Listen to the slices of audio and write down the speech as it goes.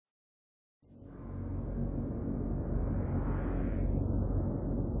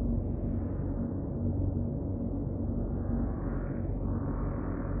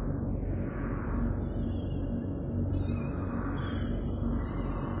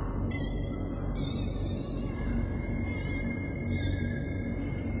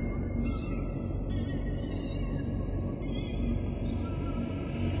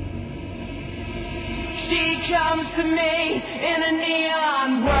comes to me in a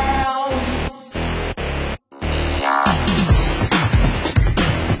neon world.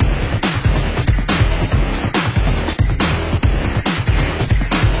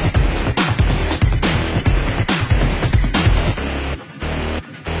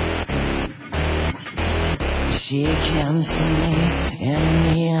 She comes to me in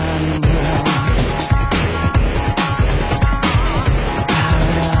a neon world.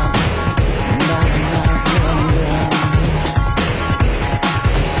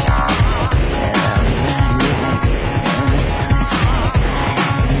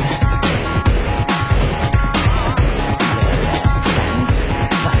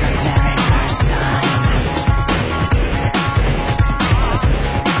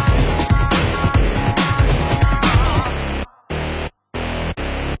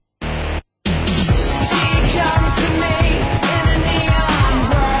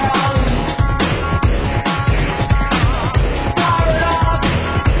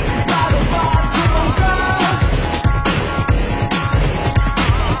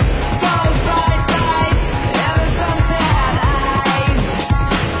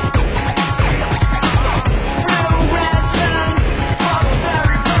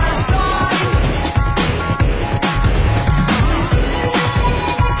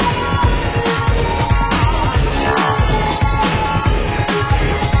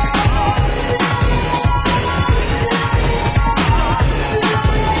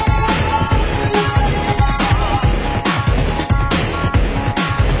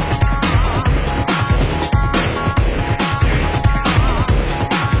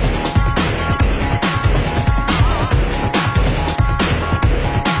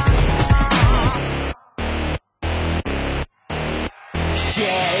 She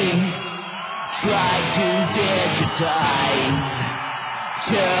tried to digitize,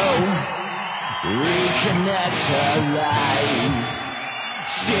 to reconnect her life.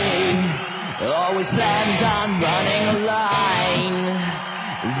 She always planned on running a line.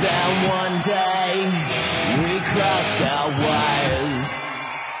 Then one day we crossed our wires.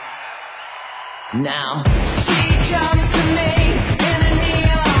 Now she comes to me in a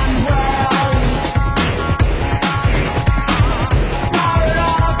neon world.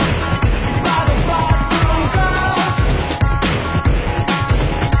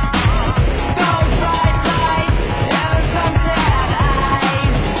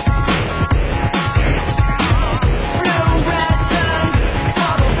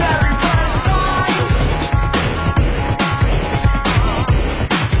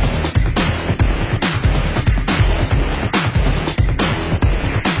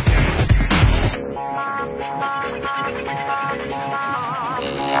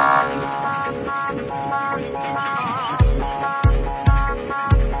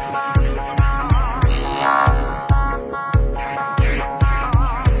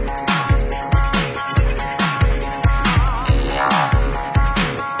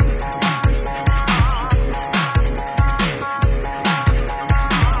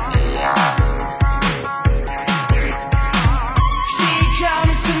 She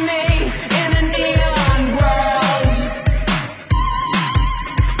comes to me